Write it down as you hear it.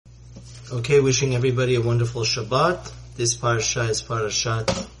Okay, wishing everybody a wonderful Shabbat. This parasha is Parasha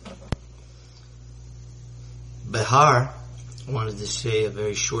Behar. I wanted to say a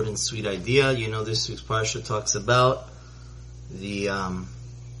very short and sweet idea. You know, this week's parasha talks about the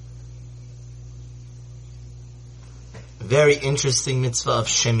very interesting mitzvah of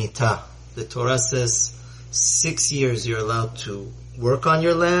Shemitah. The Torah says 6 years you're allowed to work on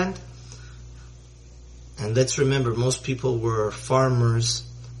your land. And let's remember, most people were farmers.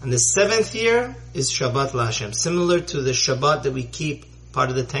 And the 7th year is Shabbat LaHashem, similar to the Shabbat that we keep,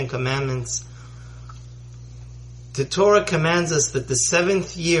 part of the 10 Commandments. The Torah commands us that the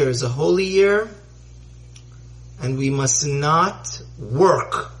 7th year is a holy year, and we must not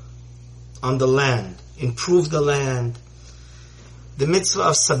work on the land, improve the land. The mitzvah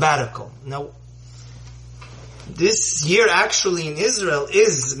of sabbatical. Now, this year actually in Israel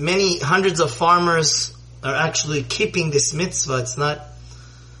is many hundreds of farmers are actually keeping this mitzvah. It's not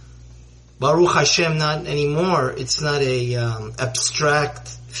Baruch Hashem, not anymore. It's not a abstract,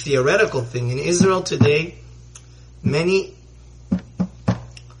 theoretical thing. In Israel today, many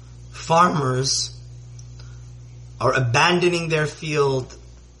farmers are abandoning their field,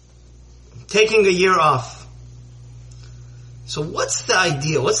 taking a year off. So what's the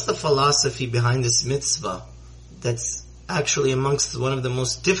idea? What's the philosophy behind this mitzvah that's actually amongst one of the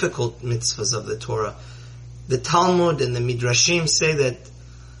most difficult mitzvahs of the Torah? The Talmud and the Midrashim say that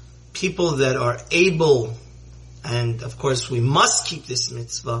people that are able, and of course we must keep this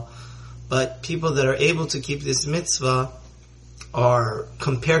mitzvah, but people that are able to keep this mitzvah are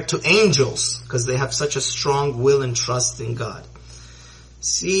compared to angels because they have such a strong will and trust in God.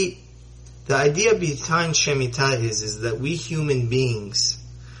 See, the idea behind Shemitah is that we human beings,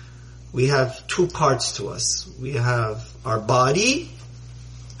 we have two parts to us. We have our body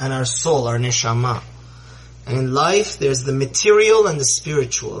and our soul, our neshama. And in life, there's the material and the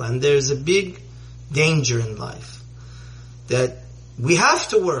spiritual. And there's a big danger in life that we have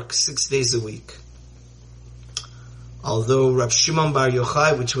to work 6 days a week. Although Rav Shimon Bar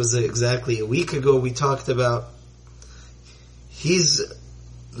Yochai, which was exactly a week ago, we talked about, his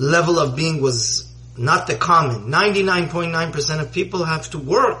level of being was not the common. 99.9% of people have to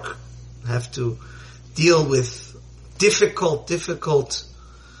work, have to deal with difficult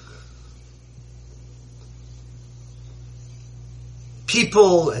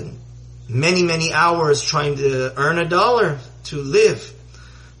people and many hours trying to earn $1 to live.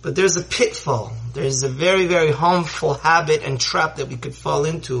 But there's a pitfall. There's a very, very harmful habit and trap that we could fall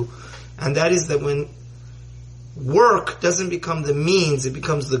into. And that is that when work doesn't become the means, it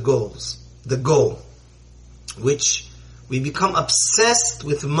becomes the goal. Which we become obsessed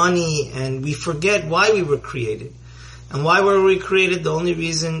with money and we forget why we were created. And why were we created? The only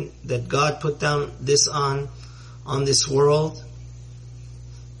reason that God put down this on this world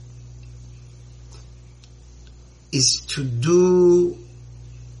is to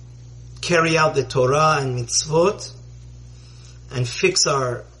carry out the Torah and mitzvot and fix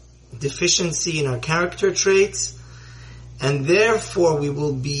our deficiency in our character traits. And therefore we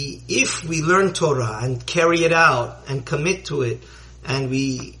will be, if we learn Torah and carry it out and commit to it, and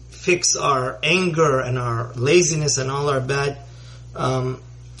we fix our anger and our laziness and all our bad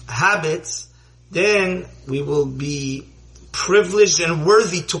habits, then we will be privileged and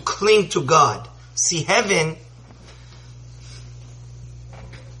worthy to cling to God. See, heaven,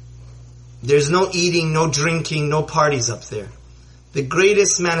 there's no eating, no drinking, no parties up there. The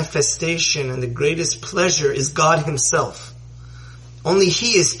greatest manifestation and the greatest pleasure is God Himself. Only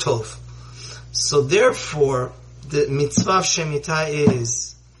He is Tov. So therefore, the mitzvah of Shemitah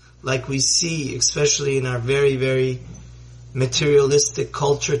is, like we see, especially in our very, very materialistic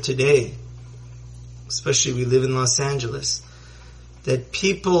culture today, especially we live in Los Angeles, that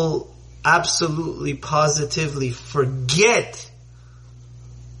people absolutely, positively forget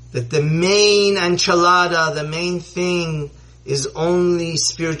that the main enchilada, the main thing is only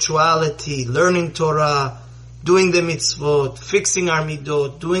spirituality, learning Torah, doing the mitzvot, fixing our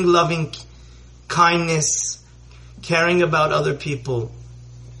midot, doing loving kindness, caring about other people.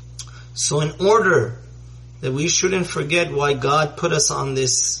 So in order that we shouldn't forget why God put us on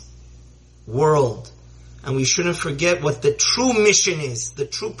this world, and we shouldn't forget what the true mission is, the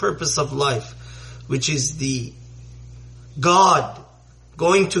true purpose of life, which is the God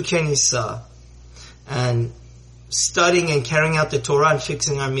going to Kenisa and studying and carrying out the Torah and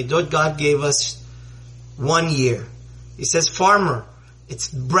fixing our midot. God gave us 1 year. He says, farmer, it's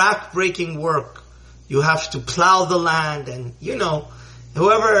back-breaking work. You have to plow the land, and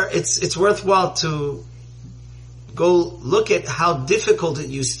whoever, it's worthwhile to go look at how difficult it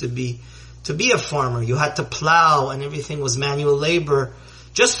used to be a farmer. You had to plow, and everything was manual labor.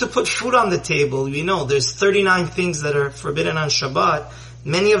 Just to put food on the table, there's 39 things that are forbidden on Shabbat.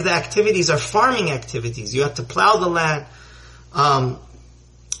 Many of the activities are farming activities. You have to plow the land,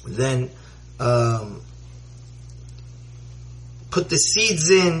 then put the seeds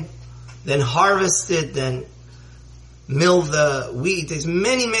in, then harvest it, then mill the wheat. There's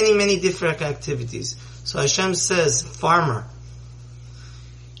many, many, many different activities. So Hashem says, farmer,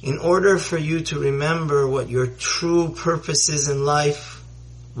 in order for you to remember what your true purpose is in life,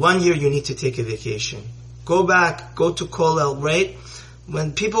 1 year you need to take a vacation. Go back, go to Kollel, right?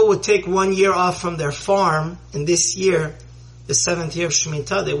 When people would take 1 year off from their farm, in this year, the 7th year of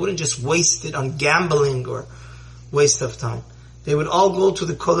Shemitah, they wouldn't just waste it on gambling or waste of time. They would all go to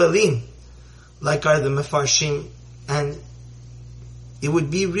the Kollelim, like are the Mefarshim, and it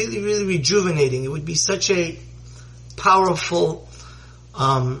would be really, really rejuvenating. It would be such a powerful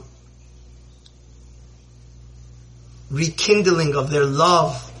rekindling of their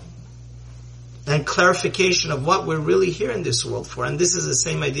love and clarification of what we're really here in this world for. And this is the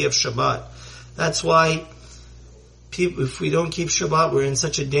same idea of Shabbat. That's why people, if we don't keep Shabbat, we're in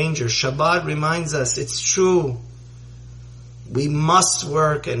such a danger. Shabbat reminds us, it's true, we must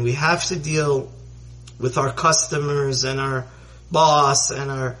work and we have to deal with our customers and our boss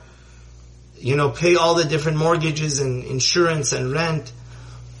and our, pay all the different mortgages and insurance and rent.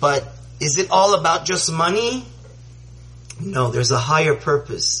 But is it all about just money? No, there's a higher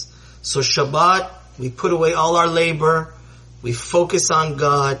purpose. So Shabbat, we put away all our labor, we focus on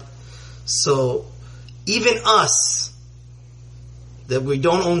God. So even us, that we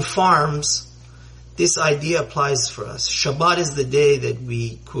don't own farms, this idea applies for us. Shabbat is the day that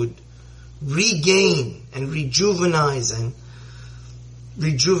we could regain and rejuvenate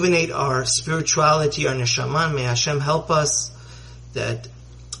our spirituality, our neshama. May Hashem help us that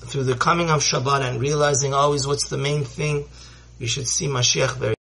through the coming of Shabbat and realizing always what's the main thing, we should see Mashiach very